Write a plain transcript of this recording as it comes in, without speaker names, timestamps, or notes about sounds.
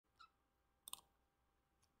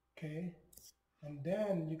Okay, and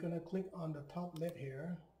then you're gonna click on the top left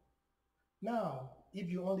here. Now if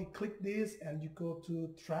you only click this and you go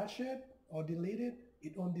to trash it or delete it,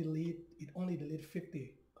 it only delete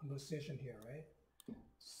 50 conversation here, right?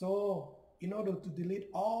 So in order to delete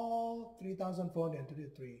all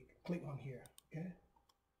 3,433, click on here.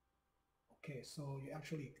 Okay, so you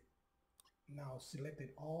actually now selected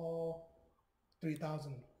all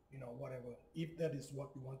 3,000, whatever, if that is what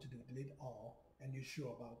you want to do, delete all, and you're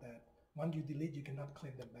sure about that. Once you delete, you cannot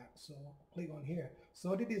claim them back, so click on here.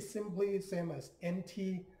 So this is simply same as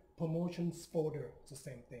empty promotions folder. It's the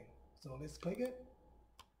same thing. So let's click it.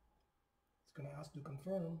 It's gonna ask to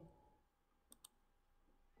confirm,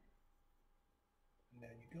 and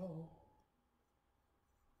there you go.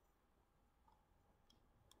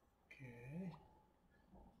 Okay,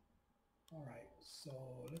 all right, so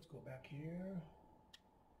let's go back here.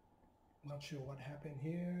 Not sure what happened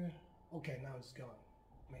here. Okay, now it's gone.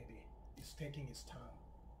 Maybe it's taking its time.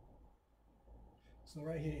 So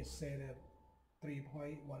right here it said that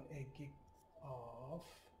 3.18 gig of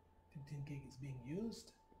 15 gig is being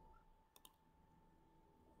used.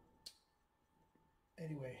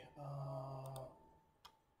 Anyway,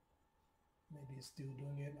 maybe it's still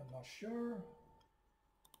doing it, I'm not sure.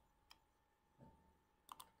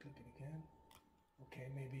 Click it again. Okay,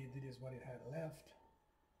 maybe this is what it had left.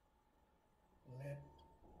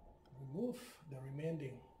 Remove the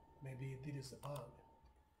remaining. Maybe this is a bug.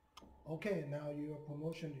 Okay, now your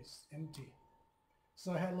promotion is empty.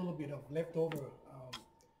 So I had a little bit of leftover.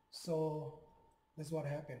 So that's what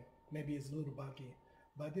happened. Maybe it's a little buggy,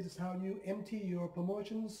 but this is how you empty your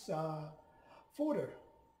promotions folder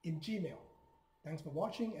in Gmail. Thanks for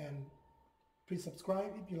watching, and please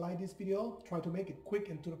subscribe if you like this video. Try to make it quick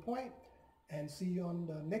and to the point, and see you on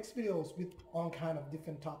the next videos with all kind of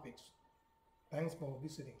different topics. Thanks for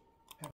visiting.